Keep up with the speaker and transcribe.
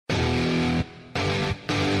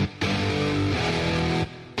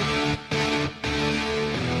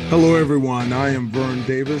Hello, everyone. I am Vern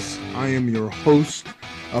Davis. I am your host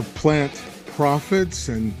of Plant Profits.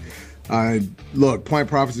 And Plant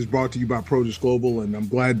Profits is brought to you by Produce Global. And I'm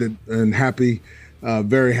glad that and happy,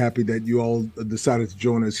 very happy that you all decided to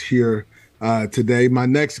join us here today. My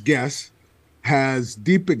next guest has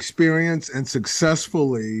deep experience and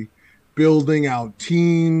successfully building out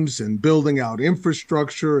teams and building out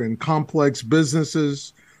infrastructure and complex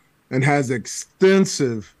businesses, and has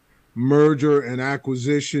extensive merger and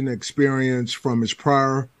acquisition experience from his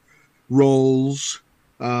prior roles,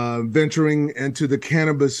 venturing into the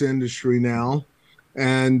cannabis industry now.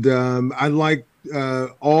 And I'd like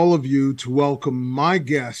all of you to welcome my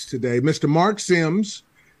guest today, Mr. Mark Sims.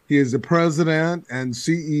 He is the president and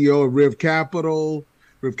CEO of RIV Capital.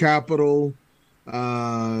 RIV Capital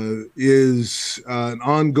is an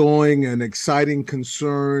ongoing and exciting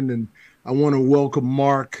concern, and I want to welcome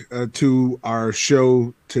Mark to our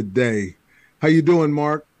show today. How you doing,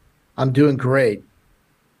 Mark? I'm doing great.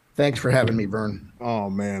 Thanks for having me, Vern.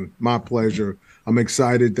 Oh, man, my pleasure. I'm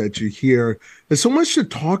excited that you're here. There's so much to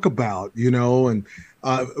talk about, and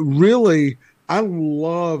really, I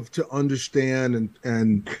love to understand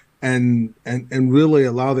and really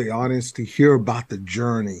allow the audience to hear about the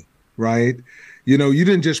journey, right? You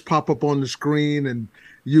didn't just pop up on the screen and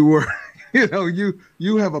you were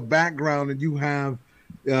you have a background, and you have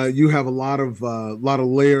a lot of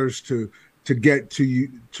layers to get to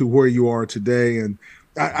where you are today. And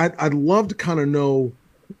I'd love to kind of know,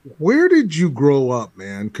 where did you grow up,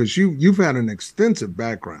 man? Because you've had an extensive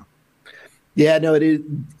background. Yeah, no, it is.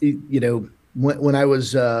 When I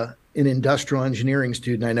was an industrial engineering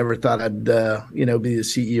student, I never thought I'd be the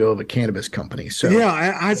CEO of a cannabis company. So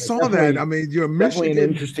yeah, I saw that. I mean, you're a Michigan, definitely an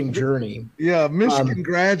interesting journey. Yeah, Michigan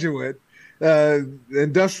graduate.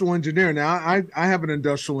 Industrial engineer. Now, I have an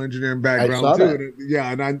industrial engineering background too. That.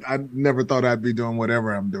 Yeah, and I never thought I'd be doing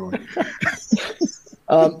whatever I'm doing.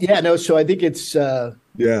 So I think it's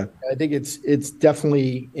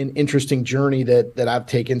definitely an interesting journey that I've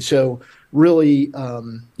taken. So really,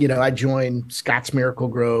 I joined Scotts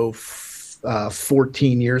Miracle-Gro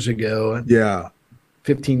 14 years ago. Yeah,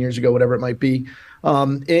 15 years ago, whatever it might be.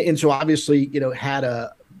 And so obviously, had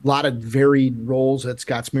a lot of varied roles at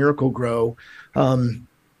Scotts Miracle-Gro.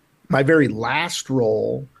 My very last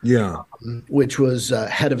role, which was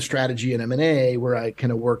head of strategy and M&A, where I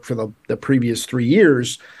kind of worked for the previous 3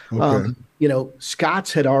 years. Okay.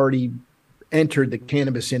 Scotts had already entered the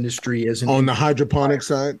cannabis industry on the hydroponic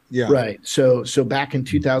side. Yeah. Right. So back in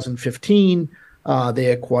 2015, they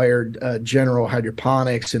acquired General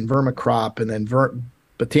Hydroponics and Vermicrop, and then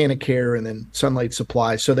Botanicare, and then Sunlight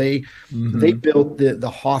Supply. So they built the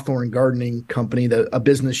Hawthorne Gardening Company, a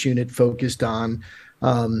business unit focused on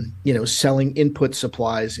selling input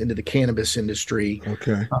supplies into the cannabis industry.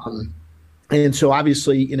 Okay. And so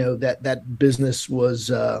obviously, that business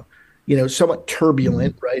was somewhat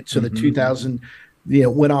turbulent, right? So the 2000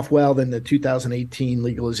 went off well. Then the 2018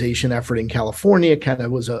 legalization effort in California kind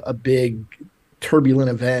of was a big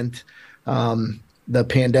turbulent event. The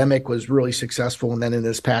pandemic was really successful, and then in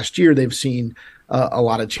this past year, they've seen a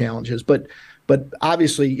lot of challenges. But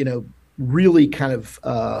obviously, really kind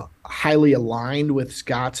of highly aligned with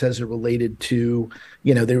Scotts as it related to,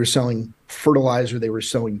 they were selling fertilizer, they were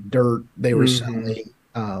selling dirt, they were selling,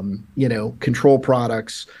 control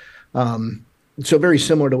products. So very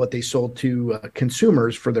similar to what they sold to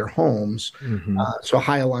consumers for their homes. So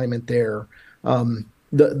high alignment there.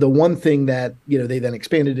 The one thing that, they then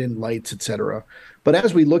expanded in lights, et cetera. But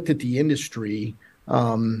as we looked at the industry,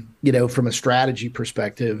 from a strategy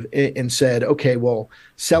perspective, and said, okay, well,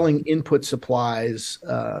 selling input supplies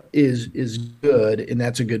is good, and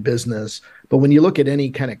that's a good business. But when you look at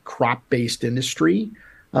any kind of crop-based industry,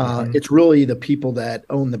 it's really the people that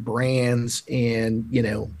own the brands and,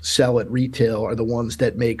 sell at retail are the ones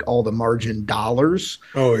that make all the margin dollars.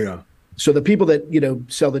 Oh, yeah. So the people that,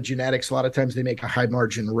 sell the genetics, a lot of times they make a high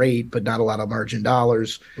margin rate, but not a lot of margin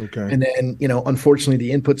dollars. Okay. And then, unfortunately,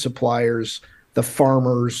 the input suppliers, the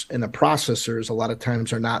farmers, and the processors, a lot of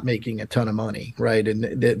times are not making a ton of money, right?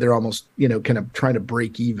 And they're almost, kind of trying to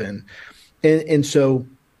break even. And so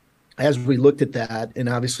as we looked at that, and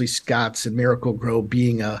obviously Scotts and Miracle-Gro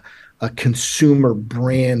being a consumer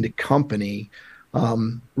brand company,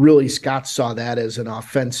 really Scotts saw that as an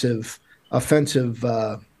offensive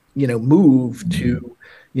move to,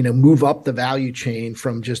 move up the value chain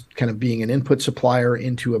from just kind of being an input supplier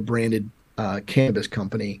into a branded cannabis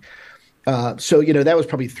company. So that was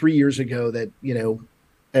probably 3 years ago that,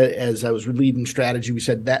 as I was leading strategy, we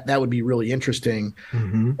said that would be really interesting.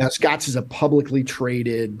 Now, Scotts is a publicly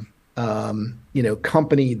traded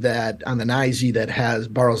company that on the NYSE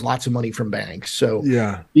that borrows lots of money from banks. So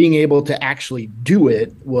Yeah. being able to actually do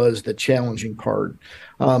it was the challenging part.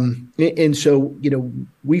 And so,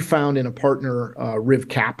 we found in a partner, Riv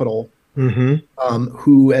Capital,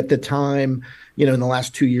 who at the time, in the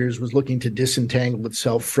last 2 years was looking to disentangle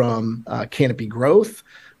itself from Canopy Growth.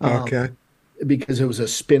 Okay. Because it was a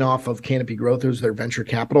spinoff of Canopy Growth. It was their venture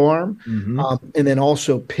capital arm. And then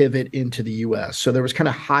also pivot into the US. So there was kind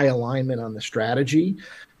of high alignment on the strategy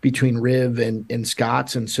between Riv and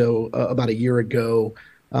Scott's. And so about a year ago,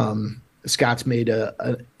 Scott's made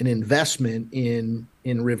an investment in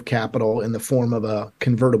Riv Capital in the form of a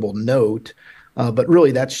convertible note. But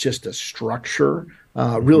really, that's just a structure.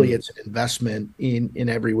 Really, it's an investment in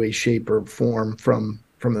every way, shape, or form from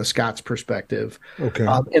the Scott's perspective. Okay.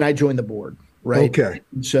 And I joined the board. Right. Okay.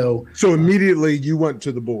 So immediately you went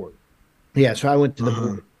to the board. Yeah. So I went to the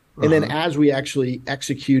board. And then as we actually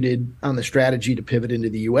executed on the strategy to pivot into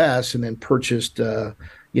the US and then purchased, the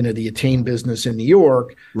Attain business in New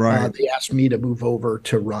York, right. They asked me to move over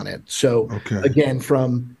to run it. So okay. Again,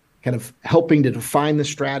 from kind of helping to define the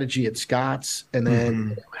strategy at Scott's and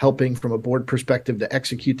then helping from a board perspective to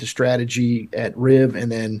execute the strategy at Riv.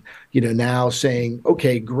 And then, now saying,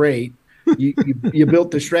 okay, great. You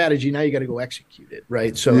built the strategy. Now you got to go execute it.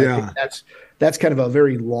 Right. So I think that's kind of a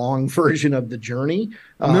very long version of the journey.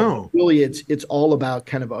 No, really it's all about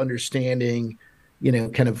kind of understanding,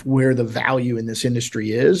 kind of where the value in this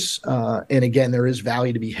industry is. And again, there is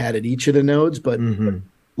value to be had at each of the nodes, but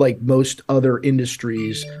like most other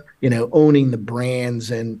industries, owning the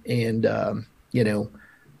brands and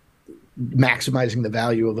maximizing the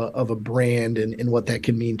value of a brand and what that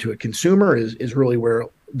can mean to a consumer is really where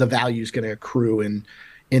the value is going to accrue in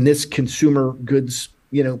this consumer goods,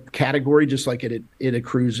 category, just like it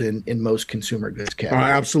accrues in most consumer goods categories.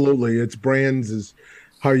 Absolutely. It's brands is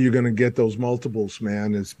how you're going to get those multiples,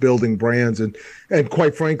 man. It's building brands. And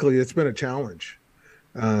quite frankly, it's been a challenge,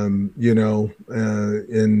 in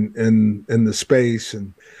the space.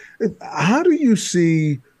 And how do you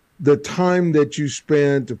see the time that you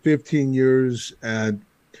spent, the 15 years at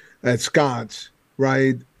Scott's,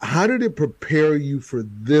 right? How did it prepare you for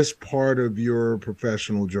this part of your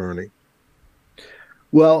professional journey?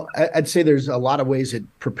 Well, I'd say there's a lot of ways it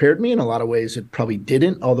prepared me, and a lot of ways it probably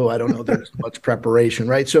didn't. Although I don't know there's much preparation,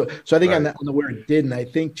 right? So I think on the where it didn't, I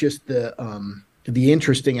think just the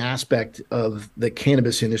interesting aspect of the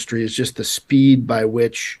cannabis industry is just the speed by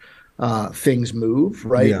which things move,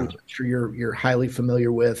 right? Yeah. Which I'm sure you're highly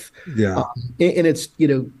familiar with. Yeah, and it's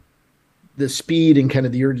the speed and kind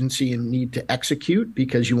of the urgency and need to execute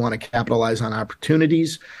because you want to capitalize on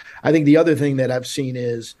opportunities. I think the other thing that I've seen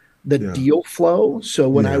is the deal flow. So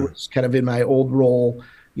when I was kind of in my old role,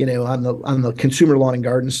 on the consumer lawn and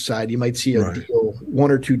garden side, you might see a deal,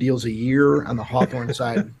 1 or 2 deals a year. On the Hawthorne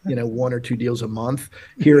side, 1 or 2 deals a month.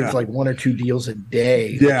 Here it's like 1 or 2 deals a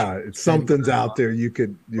day. Yeah, something's out there you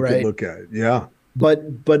could look at. Yeah. But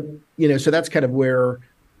so that's kind of where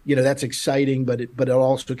that's exciting, but it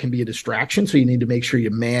also can be a distraction. So you need to make sure you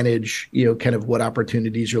manage, kind of what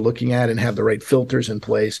opportunities you're looking at and have the right filters in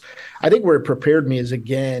place. I think where it prepared me is,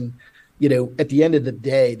 again, at the end of the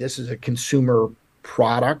day, this is a consumer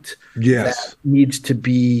product that needs to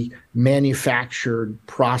be manufactured,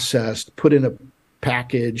 processed, put in a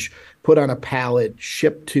package, put on a pallet,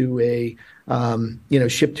 shipped to a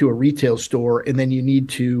retail store. And then you need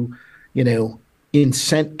to,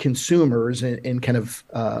 incent consumers and kind of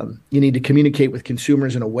you need to communicate with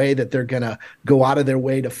consumers in a way that they're going to go out of their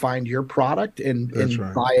way to find your product and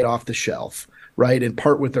buy it off the shelf, right? And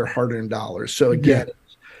part with their hard-earned dollars. So again,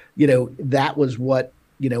 that was what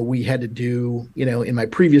we had to do, in my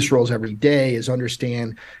previous roles every day, is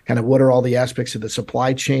understand kind of what are all the aspects of the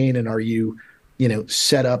supply chain, and are you,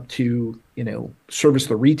 set up to, service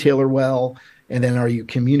the retailer well. And then are you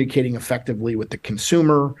communicating effectively with the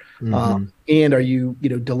consumer? And are you,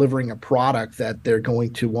 delivering a product that they're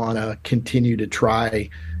going to want to continue to try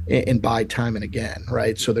and buy time and again,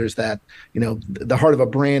 right? So there's that, the heart of a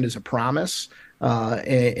brand is a promise,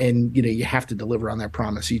 and you have to deliver on that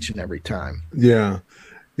promise each and every time. Yeah,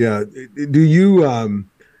 yeah. Do you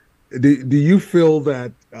feel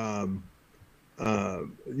that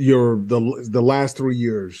the last 3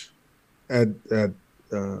 years that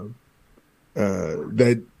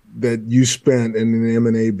you spent in the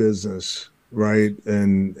M&A business, right?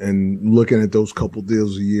 And looking at those couple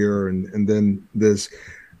deals a year and then this,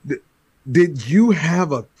 did you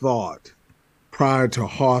have a thought prior to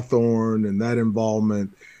Hawthorne and that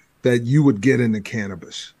involvement that you would get into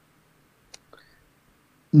cannabis?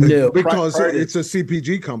 No, Because prior to, it's a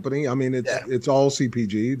CPG company. I mean, yeah. it's all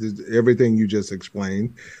CPG. Everything you just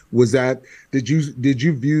explained was that. Did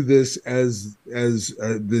you view this as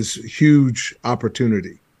this huge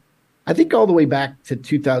opportunity? I think all the way back to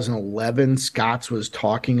 2011, Scott's was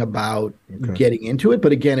talking about Okay. getting into it,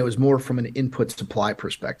 but again, it was more from an input supply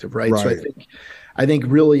perspective, right? So Right. I think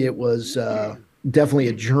really it was definitely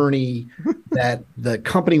a journey that the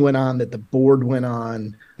company went on, that the board went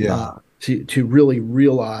on, Yeah. to really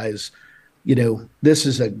realize, this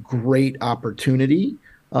is a great opportunity.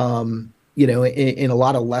 In a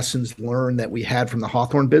lot of lessons learned that we had from the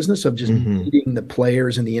Hawthorne business of just Hmm. meeting the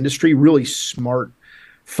players in the industry, really smart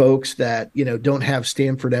folks that don't have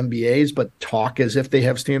Stanford MBAs but talk as if they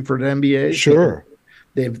have Stanford MBAs. Sure.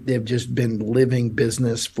 They've just been living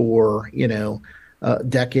business for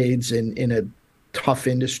decades in a tough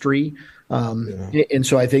industry, Yeah. and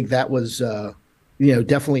so I think that was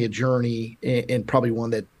definitely a journey, and probably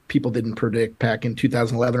one that people didn't predict back in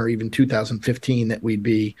 2011 or even 2015 that we'd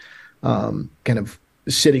be kind of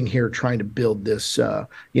sitting here trying to build this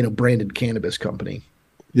branded cannabis company.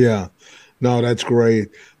 Yeah. No, that's great.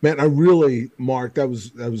 Man, Mark, that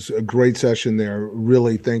was a great session there.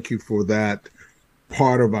 Really thank you for that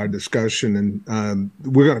part of our discussion. And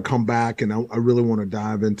we're going to come back, and I really want to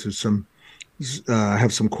dive into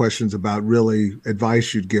have some questions about really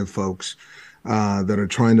advice you'd give folks that are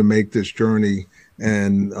trying to make this journey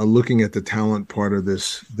and looking at the talent part of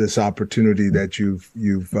this opportunity that you've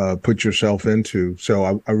put yourself into.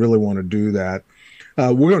 So I really want to do that.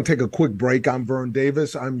 We're going to take a quick break. I'm Vern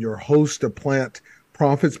Davis. I'm your host of Plant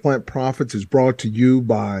Profits. Plant Profits is brought to you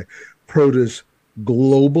by Produce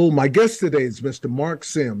Global. My guest today is Mr. Mark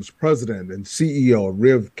Sims, President and CEO of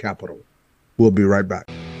Riv Capital. We'll be right back.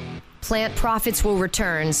 Plant Profits will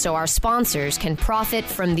return so our sponsors can profit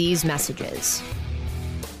from these messages.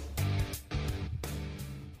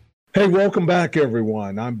 Hey, welcome back,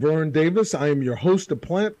 everyone. I'm Vern Davis. I am your host of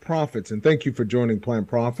Plant Profits, and thank you for joining Plant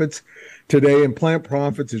Profits today. And Plant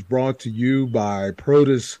Profits is brought to you by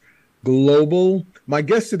Produce Global. My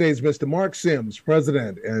guest today is Mr. Mark Sims,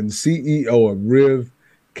 President and CEO of Riv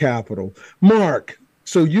Capital. Mark,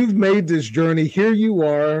 so you've made this journey. Here you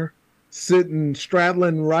are, sitting,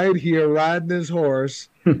 straddling right here, riding his horse.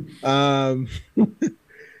 So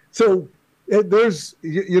there's,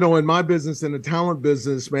 in my business, in the talent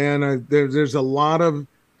business, man, there's a lot of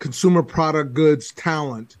consumer product goods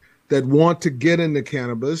talent that want to get into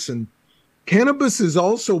cannabis. And cannabis has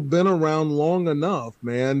also been around long enough,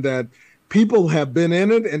 man, that people have been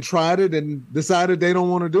in it and tried it and decided they don't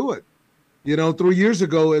want to do it. 3 years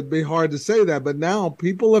ago, it'd be hard to say that, but now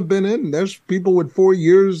people have been in. There's people with 4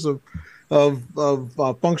 years of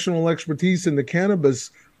functional expertise in the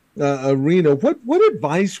cannabis arena. What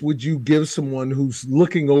advice would you give someone who's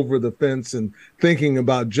looking over the fence and thinking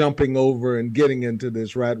about jumping over and getting into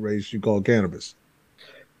this rat race you call cannabis?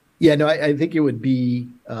 Yeah, no, I think it would be,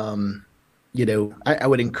 I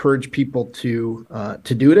would encourage people to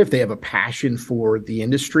do it if they have a passion for the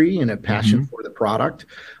industry and a passion for the product.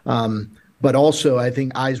 But also, I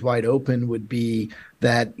think eyes wide open would be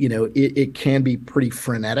that, it can be pretty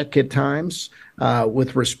frenetic at times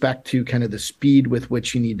with respect to kind of the speed with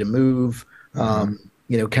which you need to move, kind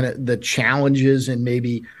of the challenges and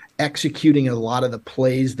maybe executing a lot of the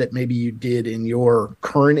plays that maybe you did in your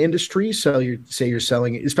current industry. So you're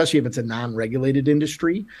selling, especially if it's a non-regulated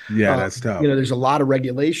industry. Yeah, that's tough. There's a lot of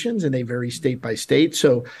regulations and they vary state by state.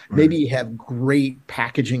 So maybe you have great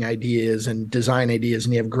packaging ideas and design ideas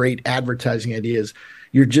and you have great advertising ideas.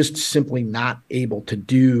 You're just simply not able to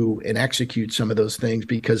do and execute some of those things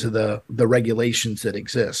because of the regulations that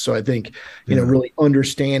exist. So I think, really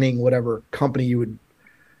understanding whatever company you would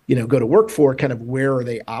go to work for, kind of where are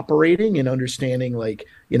they operating, and understanding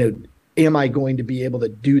am I going to be able to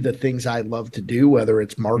do the things I love to do, whether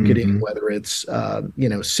it's marketing, whether it's,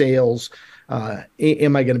 sales,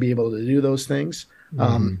 am I going to be able to do those things?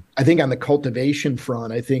 I think on the cultivation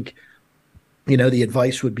front, I think, the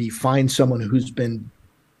advice would be find someone who's been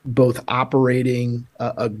both operating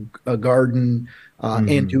a garden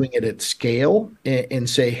and doing it at scale, and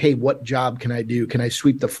say, hey, what job can I do? Can I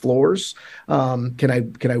sweep the floors? Can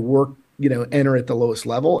I work, enter at the lowest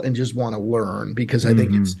level and just want to learn? Because I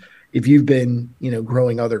think if you've been,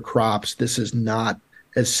 growing other crops, this is not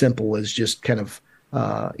as simple as just kind of,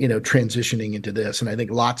 transitioning into this. And I think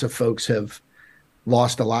lots of folks have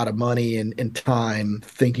lost a lot of money and time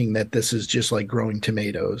thinking that this is just like growing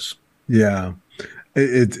tomatoes. Yeah.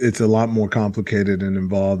 It's a lot more complicated and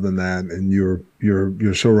involved than that, and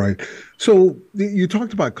you're so right. So you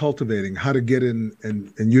talked about cultivating, how to get in,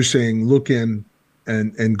 and you're saying look in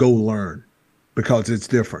and go learn, because it's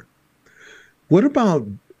different. What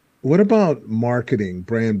about marketing,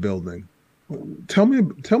 brand building? Tell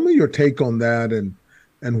me your take on that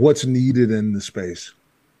and what's needed in the space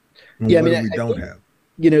and Yeah, I what mean, we I don't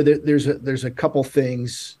think, have. there's a couple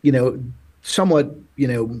things, somewhat,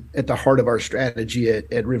 at the heart of our strategy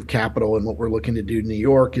at Riv Capital and what we're looking to do in New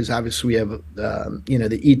York is obviously we have,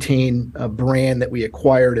 the Etain brand that we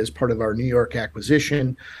acquired as part of our New York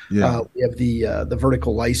acquisition. Yeah. We have the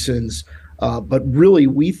vertical license, but really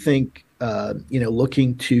we think,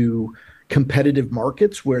 looking to competitive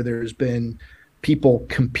markets where there's been people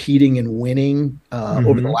competing and winning over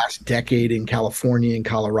the Mm-hmm. last decade in California and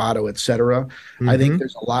Colorado, et cetera. I think Mm-hmm.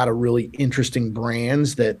 there's a lot of really interesting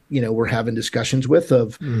brands that, we're having discussions with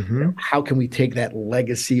of Mm-hmm. how can we take that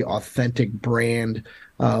legacy, authentic brand,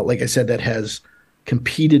 like I said, that has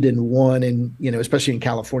competed and won and, especially in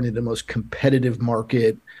California, the most competitive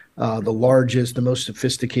market, the largest, the most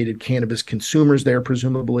sophisticated cannabis consumers there,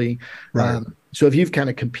 presumably. Right. So if you've kind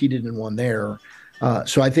of competed and won there,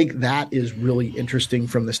 so I think that is really interesting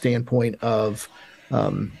from the standpoint of,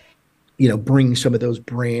 um, bringing some of those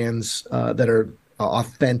brands that are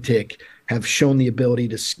authentic, have shown the ability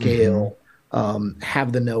to Mm-hmm. scale,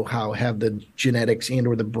 have the know-how, have the genetics and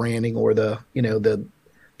or the branding or the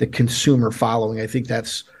consumer following. I think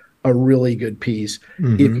that's a really good piece. If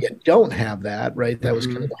Mm-hmm. you don't have that, right, that was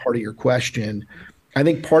kind Mm-hmm. of the heart of your question. I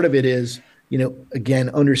think part of it is, again,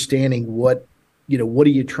 understanding what are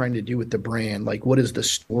you trying to do with the brand? Like, what is the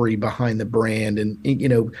story behind the brand?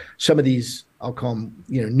 And, some of these, I'll call them,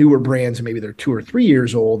 newer brands, and maybe they're 2 or 3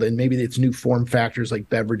 years old, and maybe it's new form factors like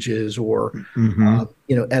beverages or,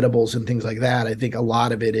 Mm-hmm. edibles and things like that. I think a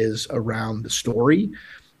lot of it is around the story.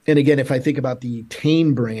 And again, if I think about the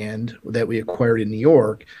Tane brand that we acquired in New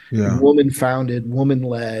York, Yeah. woman founded, woman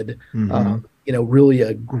led, Mm-hmm. really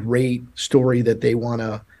a great story that they want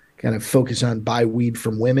to kind of focus on buy weed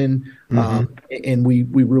from women. Mm-hmm. And we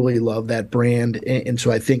really love that brand. And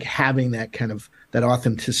so I think having that kind of that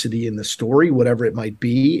authenticity in the story, whatever it might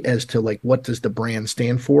be, as to like, what does the brand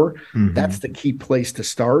stand for? Mm-hmm. That's the key place to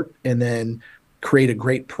start. And then create a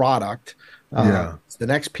great product. Yeah. It's the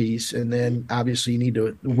next piece. And then obviously you need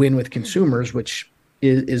to win with consumers, which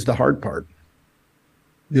is the hard part.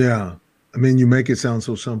 Yeah. I mean, you make it sound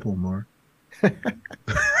so simple, Mark.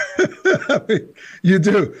 I mean, you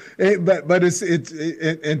do. But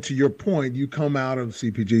and to your point, you come out of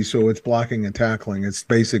CPG, so it's blocking and tackling. It's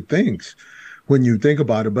basic things when you think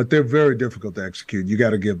about it, but they're very difficult to execute. You got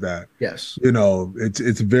to give that. Yes.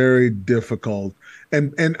 It's very difficult.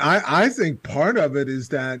 And I think part of it is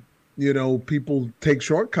that, people take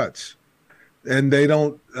shortcuts and they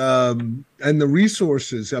don't and the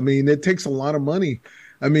resources. I mean, it takes a lot of money.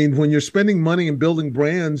 I mean, when you're spending money and building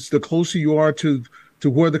brands, the closer you are to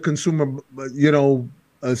where the consumer,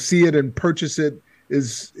 see it and purchase it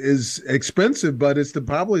is expensive, but it's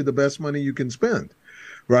probably the best money you can spend,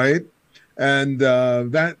 right? And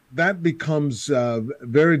that becomes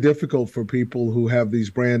very difficult for people who have these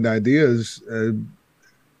brand ideas.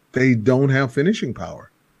 They don't have finishing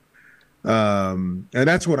power, and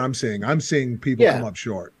that's what I'm seeing. I'm seeing people come up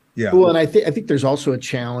short. Yeah. Well, and I think there's also a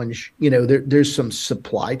challenge. There's some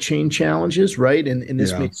supply chain challenges, right? And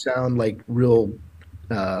this may sound like real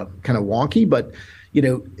kind of wonky, but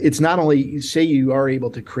it's not only say you are able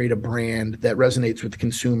to create a brand that resonates with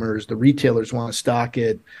consumers, the retailers want to stock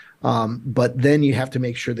it, but then you have to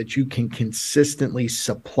make sure that you can consistently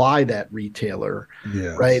supply that retailer,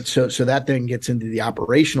 right? So that then gets into the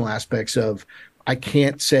operational aspects of, I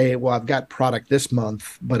can't say, well, I've got product this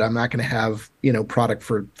month, but I'm not going to have, product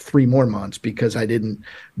for 3 more months because I didn't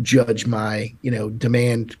judge my,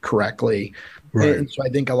 demand correctly. Right. And so I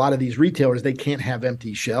think a lot of these retailers, they can't have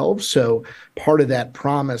empty shelves. So part of that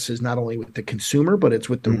promise is not only with the consumer, but it's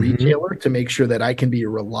with the retailer to make sure that I can be a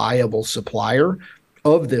reliable supplier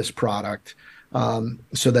of this product.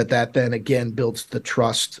 So that then again builds the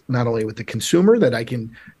trust, not only with the consumer, that I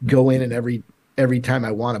can go in and every time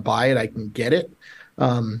I want to buy it, I can get it.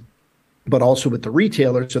 But also with the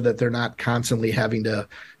retailer so that they're not constantly having to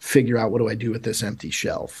figure out, what do I do with this empty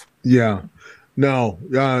shelf? Yeah. No,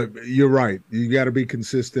 you're right. You got to be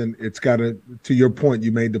consistent. It's got to your point,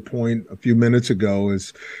 you made the point a few minutes ago,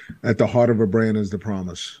 is at the heart of a brand is the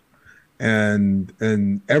promise.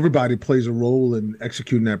 And everybody plays a role in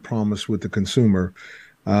executing that promise with the consumer.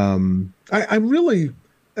 I really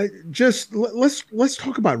let's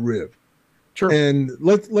talk about Riv. Sure. And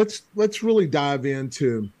let's really dive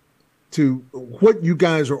into what you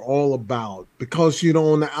guys are all about, because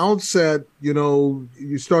on the outset,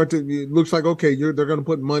 you start to, it looks like, okay, they're going to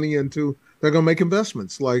put money into, they're going to make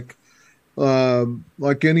investments like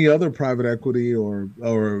any other private equity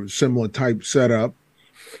or similar type setup.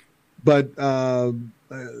 But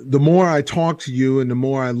the more I talk to you and the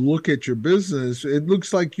more I look at your business, it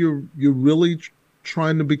looks like you're really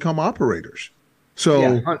trying to become operators. So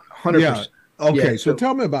Yeah, 100%. yeah. Okay. Yeah, So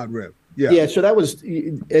tell me about Riv. Yeah. Yeah, so that was,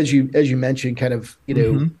 as you mentioned, kind of,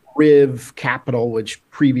 Riv Capital, which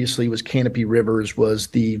previously was Canopy Rivers, was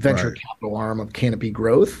the venture capital arm of Canopy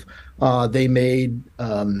Growth. They made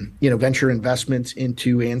venture investments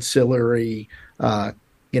into ancillary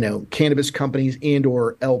cannabis companies and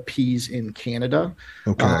or LPs in Canada.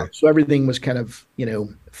 Okay. So everything was kind of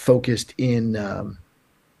focused in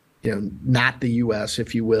not the U.S.,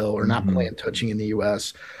 if you will, or not plant touching in the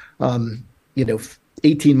U.S.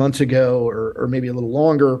 18 months ago or maybe a little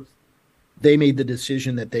longer, they made the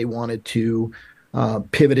decision that they wanted to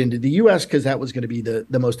pivot into the U.S. because that was going to be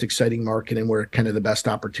the most exciting market and where kind of the best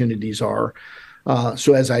opportunities are.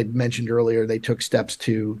 So as I mentioned earlier, they took steps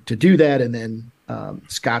to do that, and then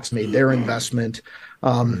Scott's made their investment,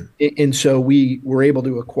 and so we were able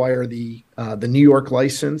to acquire the New York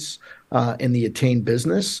license and the Attain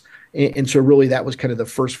business. And so really that was kind of the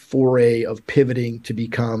first foray of pivoting to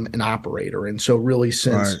become an operator. And so really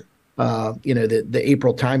since the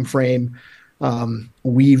April timeframe,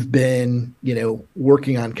 we've been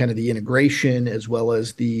working on kind of the integration as well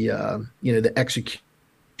as the the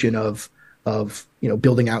execution of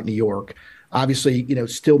building out New York. Obviously,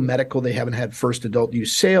 still medical. They haven't had first adult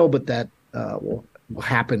use sale, but that will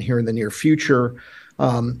happen here in the near future.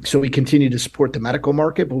 So we continue to support the medical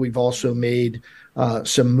market, but we've also made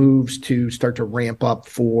some moves to start to ramp up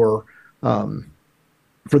for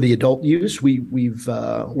the adult use.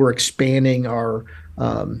 We're expanding our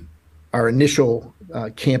initial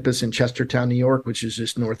campus in Chestertown, New York, which is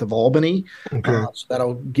just north of Albany. Okay. So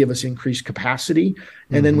that'll give us increased capacity.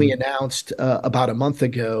 And then we announced about a month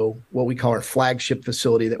ago what we call our flagship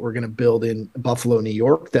facility that we're going to build in Buffalo, New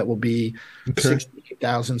York. That will be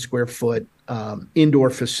 68,000 square foot indoor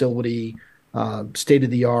facility, state of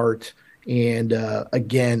the art, and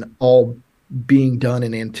again, all being done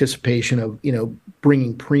in anticipation of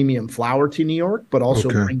bringing premium flower to New York, but also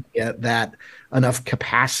bringing that enough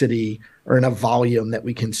capacity or enough volume that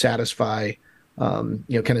we can satisfy kind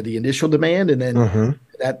of the initial demand, and then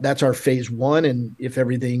that's our phase one. And if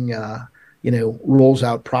everything rolls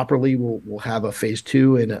out properly, we'll have a phase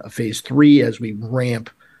two and a phase three as we ramp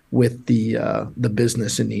with the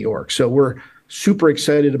business in New York. So we're super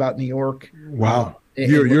excited about New York. Wow.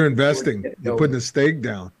 You're investing. You're putting a stake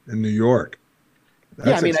down in New York.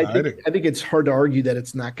 That's exciting. I think it's hard to argue that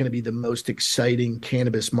it's not going to be the most exciting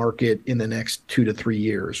cannabis market in the next 2 to 3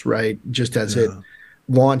 years, right? Just as it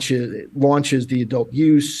launches the adult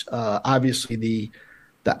use, obviously the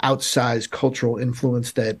outsized cultural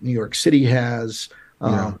influence that New York City has,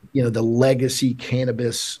 the legacy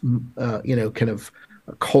cannabis, kind of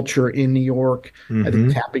culture in New York. I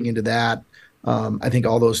think tapping into that. I think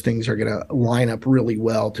all those things are going to line up really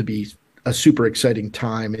well to be a super exciting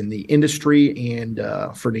time in the industry and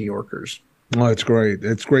for New Yorkers. Oh, it's great.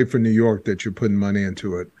 It's great for New York that you're putting money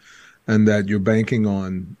into it and that you're banking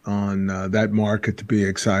on that market to be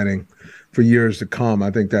exciting for years to come.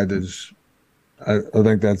 I think that is, I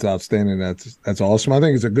think that's outstanding. That's awesome. I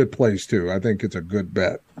think it's a good place too. I think it's a good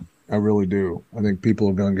bet. I really do. I think people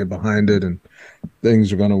are going to get behind it and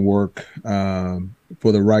things are going to work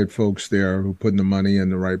for the right folks there who put the money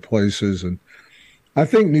in the right places. And I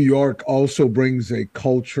think New York also brings a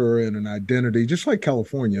culture and an identity, just like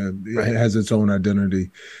California it has its own identity.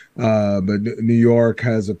 But New York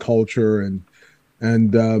has a culture, and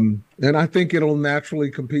I think it'll naturally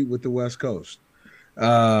compete with the West Coast.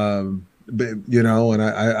 And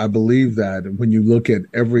I believe that when you look at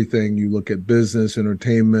everything, you look at business,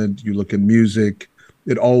 entertainment, you look at music,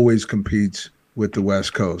 it always competes with the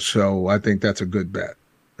West Coast. So I think that's a good bet.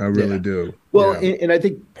 I really do. Well, and I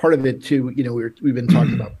think part of it too, we've been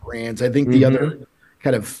talking about brands. I think the other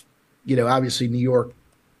kind of, obviously New York,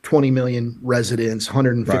 20 million residents,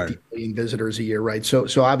 150 million visitors a year, right? So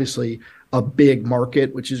obviously a big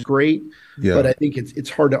market, which is great. Yeah. But I think it's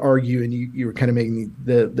hard to argue, and you were kind of making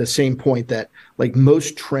the same point that like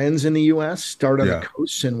most trends in the U.S. start on the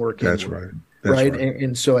coasts and work inward. That's right. Right.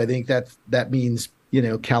 And so I think that means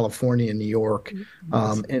California and New York,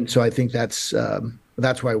 and so I think that's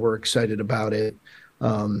why we're excited about it.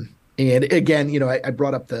 And again, I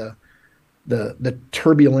brought up the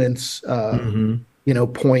turbulence,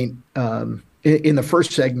 point in the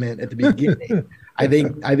first segment at the beginning. I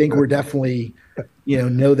think we're definitely,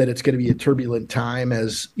 know that it's going to be a turbulent time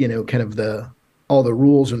as kind of all the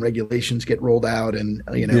rules and regulations get rolled out, and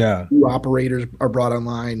new operators are brought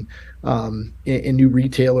online, and new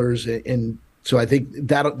retailers, and so I think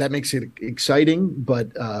that makes it exciting,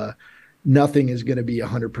 but nothing is going to be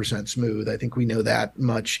 100% smooth. I think we know that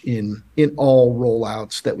much in all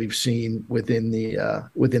rollouts that we've seen within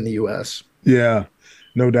the U.S. Yeah,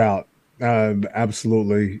 no doubt.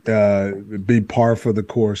 Absolutely. Be par for the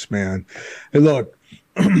course, man. Hey, look,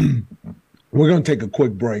 we're going to take a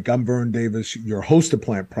quick break. I'm Vern Davis, your host of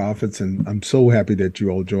Plant Profits, and I'm so happy that you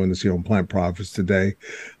all joined us here on Plant Profits today.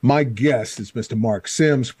 My guest is Mr. Mark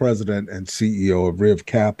Sims, President and CEO of Riv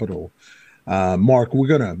Capital. Mark, we're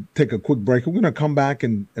going to take a quick break. We're going to come back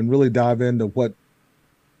and really dive into what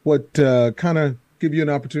kind of give you an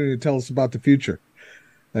opportunity to tell us about the future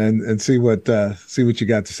and see what you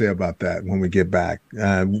got to say about that when we get back.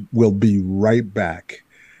 We'll be right back,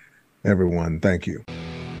 everyone. Thank you.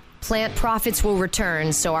 Plant Profits will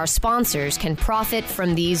return so our sponsors can profit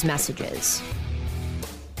from these messages.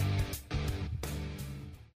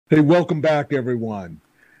 Hey, welcome back, everyone.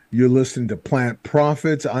 You're listening to Plant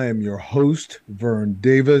Profits. I am your host, Vern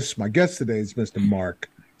Davis. My guest today is Mr. Mark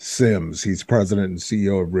Sims. He's president and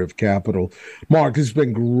CEO of Riv Capital. Mark, it's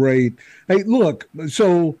been great. Hey, look,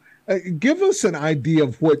 so give us an idea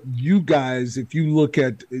of what you guys, if you look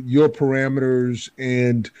at your parameters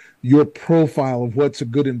and your profile of what's a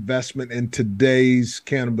good investment in today's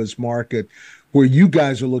cannabis market, where you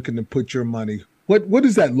guys are looking to put your money. What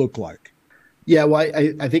does that look like? Yeah, well,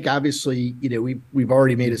 I think obviously, we've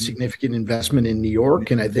already made a significant investment in New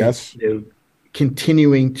York, and I think Yes.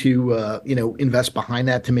 Continuing to invest behind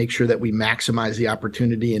that to make sure that we maximize the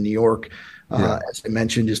opportunity in New York. As I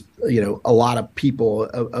mentioned, just a lot of people,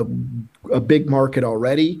 a big market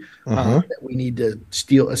already that we need to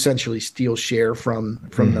essentially steal share from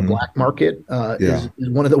the black market is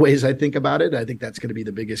one of the ways I think about it. I think that's going to be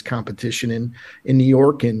the biggest competition in New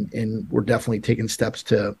York, and we're definitely taking steps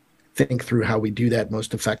to think through how we do that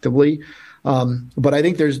most effectively. But I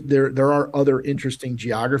think there are other interesting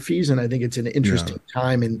geographies, and I think it's an interesting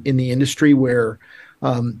time in the industry where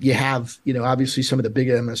you have, obviously some of the big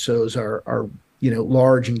MSOs are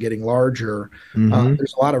large and getting larger.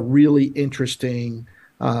 There's a lot of really interesting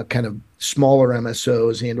kind of smaller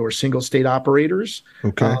MSOs and or single state operators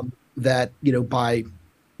that, by,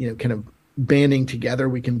 kind of banding together,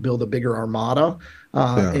 we can build a bigger armada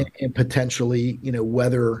and potentially,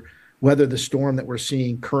 weather the storm that we're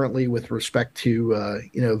seeing currently with respect to,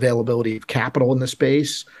 availability of capital in the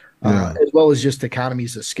space. As well as just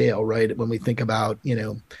economies of scale, right? When we think about,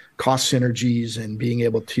 cost synergies and being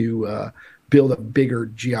able to build a bigger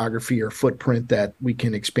geography or footprint that we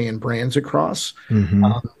can expand brands across.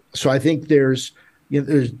 So I think there's,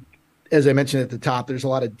 as I mentioned at the top, there's a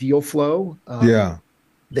lot of deal flow.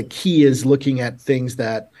 The key is looking at things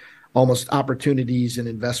that almost opportunities and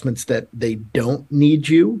investments that they don't need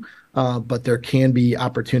you. But there can be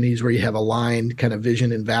opportunities where you have aligned kind of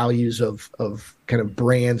vision and values of kind of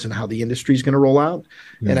brands and how the industry is going to roll out.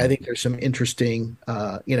 And I think there's some interesting,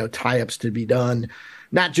 tie-ups to be done,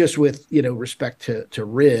 not just with, respect to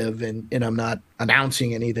Riv, and I'm not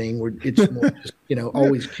announcing anything. It's more just,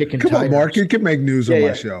 always kicking tires. Come on, Mark, you can make news on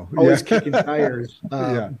my show. Always kicking tires.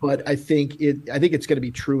 But I think it's going to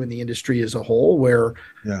be true in the industry as a whole, where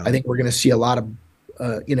I think we're going to see a lot of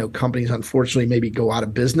companies unfortunately maybe go out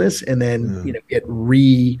of business and then get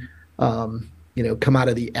come out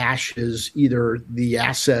of the ashes, either the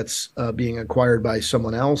assets being acquired by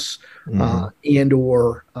someone else and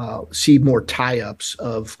or see more tie-ups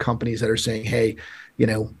of companies that are saying, hey,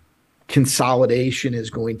 consolidation is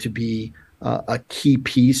going to be a key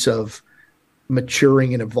piece of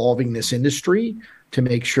maturing and evolving this industry to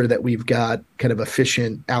make sure that we've got kind of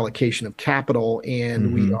efficient allocation of capital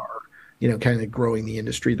and we are kind of growing the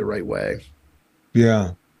industry the right way.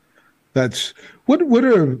 Yeah. That's what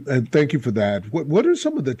are, and thank you for that. What are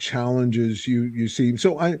some of the challenges you see?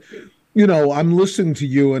 So I'm listening to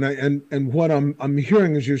you and what I'm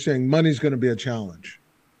hearing is you're saying money's going to be a challenge.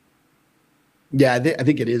 Yeah, I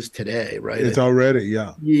think it is today, right? It's already,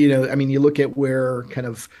 yeah. You look at where kind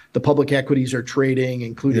of the public equities are trading,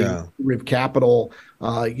 including Riv Capital.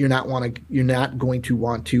 You're not going to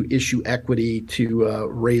want to issue equity to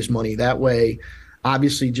raise money that way.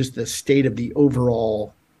 Obviously, just the state of the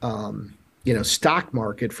overall, stock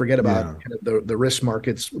market. Forget about kind of the risk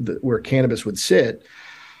markets where cannabis would sit.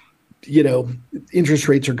 Interest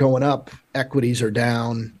rates are going up, equities are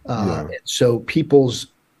down, and so people's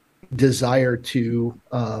desire to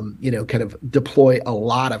kind of deploy a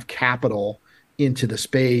lot of capital into the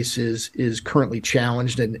space is currently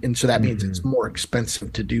challenged, and so that means it's more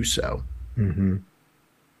expensive to do so.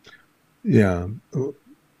 Yeah.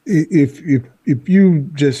 If you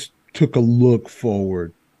just took a look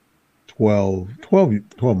forward 12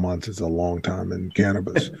 months is a long time in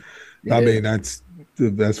cannabis. I mean,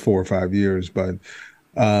 that's 4 or 5 years, but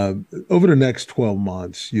uh, over the next 12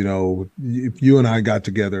 months, if you and I got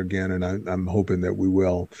together again, and I'm hoping that we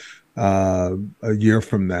will, a year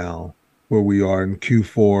from now, where we are in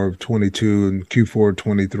Q4 of 22 and Q4 of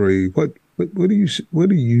 23, what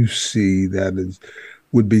do you see that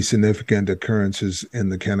would be significant occurrences in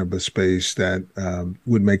the cannabis space that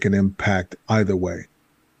would make an impact either way?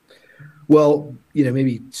 Well,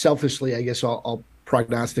 maybe selfishly, I guess I'll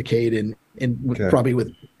prognosticate and Okay. probably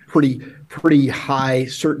with pretty high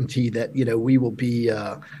certainty that we will be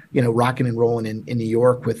rocking and rolling in New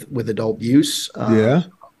York with adult use. Yeah.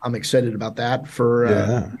 I'm excited about that for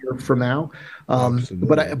Yeah. a year from now.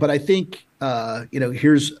 Absolutely. But I think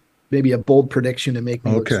here's maybe a bold prediction to make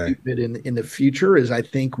me look Okay. stupid in the future is I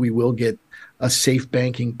think we will get a safe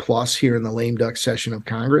banking plus here in the lame duck session of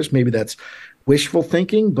Congress. Maybe that's wishful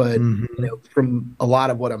thinking, but Hmm. from a lot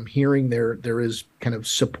of what I'm hearing, there is kind of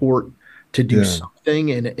support to do Yeah.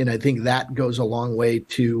 something, and I think that goes a long way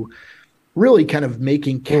to really kind of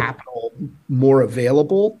making capital more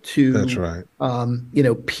available That's to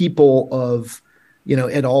right. people of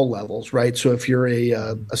at all levels, right? So if you're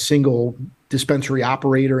a single dispensary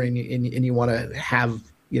operator and you want to have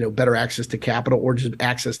better access to capital or just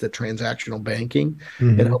access to transactional banking, it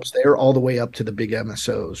Hmm. helps there all the way up to the big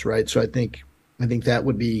MSOs, right? So I think that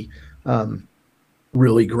would be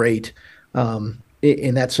really great,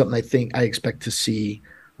 and that's something I expect to see.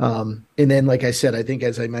 And then, like I said, I think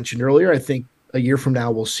as I mentioned earlier, I think a year from now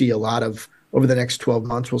over the next 12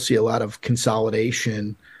 months we'll see a lot of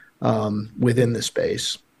consolidation within the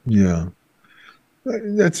space. Yeah.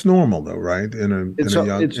 That's normal though, right? It's In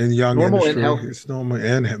a young normal and industry, healthy, it's normal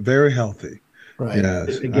and very healthy. right? Yes,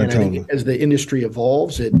 I Again, I totally. think as the industry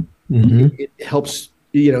evolves, Hmm. it helps,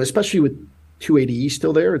 especially with 280E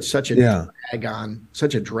still there. It's Yeah.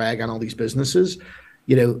 such a drag on all these businesses.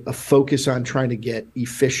 A focus on trying to get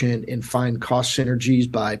efficient and find cost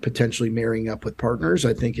synergies by potentially marrying up with partners,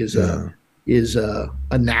 I think Yeah. is a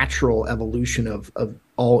natural evolution of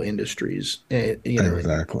all industries. And,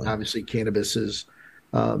 Exactly. obviously cannabis is,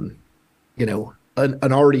 an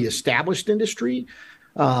already established industry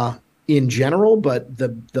in general, but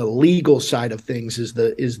the legal side of things is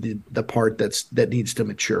the part that needs to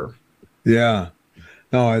mature. Yeah.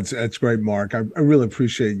 No, it's great, Mark. I really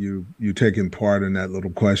appreciate you taking part in that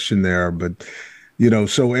little question there. But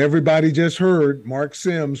so everybody just heard Mark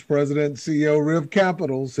Sims, President and CEO of Riv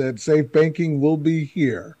Capital, said safe banking will be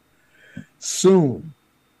here soon,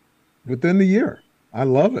 within the year. I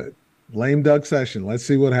love it. Lame duck session. Let's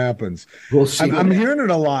see what happens. We'll see. I'm hearing it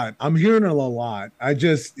a lot. I'm hearing it a lot. I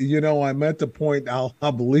just, I'm at the point I'll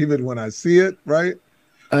believe it when I see it, right?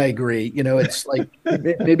 I agree. It's like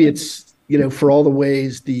maybe it's for all the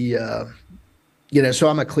ways so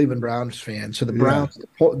I'm a Cleveland Browns fan. So the Yeah. Browns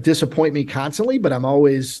disappoint me constantly, but I'm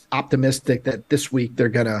always optimistic that this week they're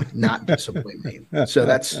gonna not disappoint me. So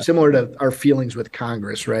that's similar to our feelings with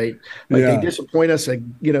Congress, right? Like they Yeah. disappoint us,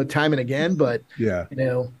 time and again, but Yeah.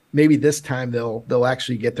 maybe this time they'll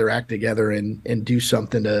actually get their act together and do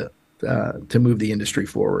something to move the industry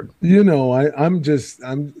forward.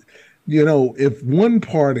 If one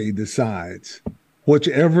party decides,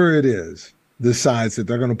 whichever it is, decides that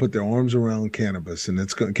they're going to put their arms around cannabis and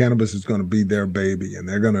cannabis is going to be their baby and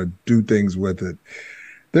they're going to do things with it,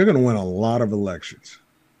 they're going to win a lot of elections.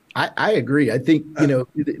 I agree. I think,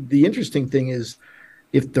 the interesting thing is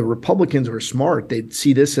if the Republicans were smart, they'd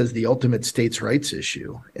see this as the ultimate states' rights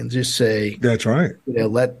issue and just say, That's right.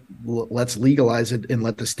 let's legalize it and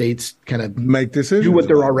let the states kind of Make decisions. do what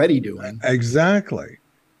they're about it. already doing. Exactly.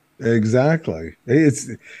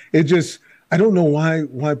 It just, I don't know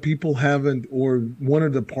why people haven't, or one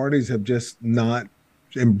of the parties have just not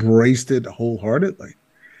embraced it wholeheartedly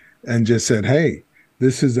and just said, hey,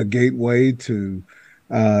 this is a gateway to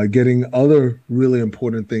getting other really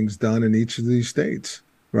important things done in each of these states,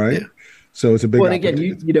 right? Yeah. So it's a big Well, and again,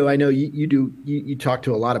 opportunity. I know you talk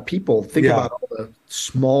to a lot of people. Think Yeah. about all the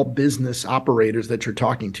small business operators that you're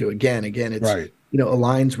talking to. Again, it's Right.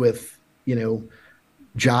 Aligns with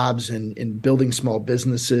jobs and building small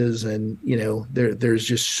businesses, and there's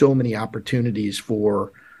just so many opportunities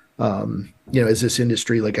for as this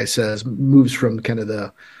industry, like I said, moves from kind of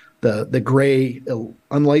the gray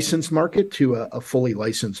unlicensed market to a fully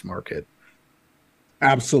licensed market.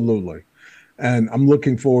 Absolutely. And I'm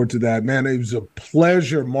looking forward to that. Man, it was a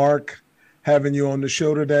pleasure, Mark, having you on the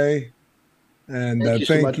show today. And Thank you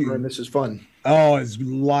so much, you. Vern. This is fun. Oh, it's a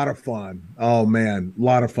lot of fun. Oh, man, a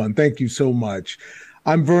lot of fun. Thank you so much.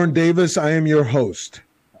 I'm Vern Davis. I am your host.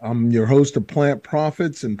 I'm your host of Plant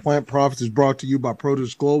Profits, and Plant Profits is brought to you by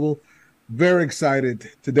Produce Global. Very excited.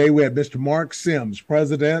 Today we have Mr. Mark Sims,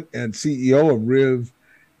 President and CEO of Riv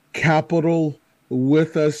Capital.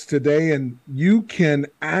 with us today. And you can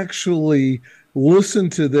actually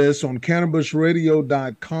listen to this on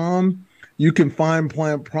cannabisradio.com. You can find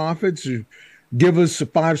Plant Profits. Give us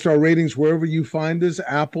 5-star ratings wherever you find us: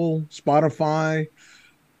 Apple, Spotify,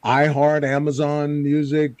 iHeart, Amazon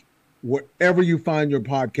Music, wherever you find your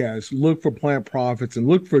podcast. Look for Plant Profits and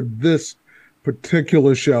look for this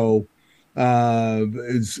particular show.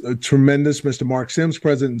 It's tremendous. Mr. Mark Sims,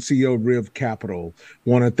 President and CEO of Riv Capital.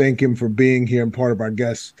 Want to thank him for being here and part of our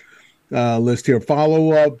guest list here.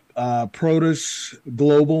 Follow up Protus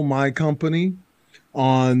Global, my company,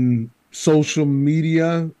 on social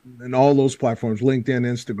media and all those platforms: LinkedIn,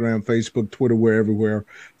 Instagram, Facebook, Twitter, we're everywhere.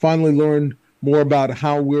 Finally learn more about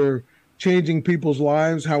how we're changing people's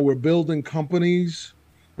lives, how we're building companies,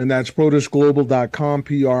 and that's protusglobal.com,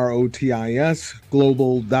 PROTIS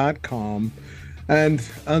global.com. And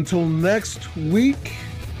until next week,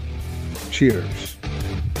 cheers.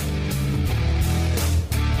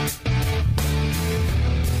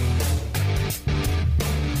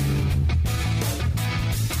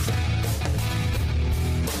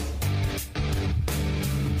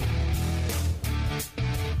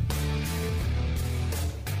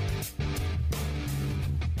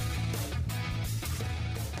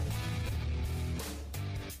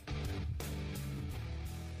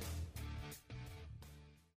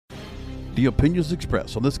 The opinions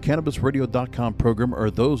expressed on this CannabisRadio.com program are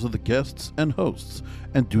those of the guests and hosts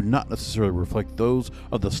and do not necessarily reflect those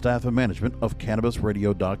of the staff and management of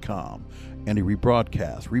CannabisRadio.com. Any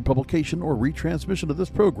rebroadcast, republication, or retransmission of this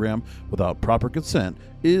program without proper consent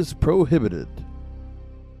is prohibited.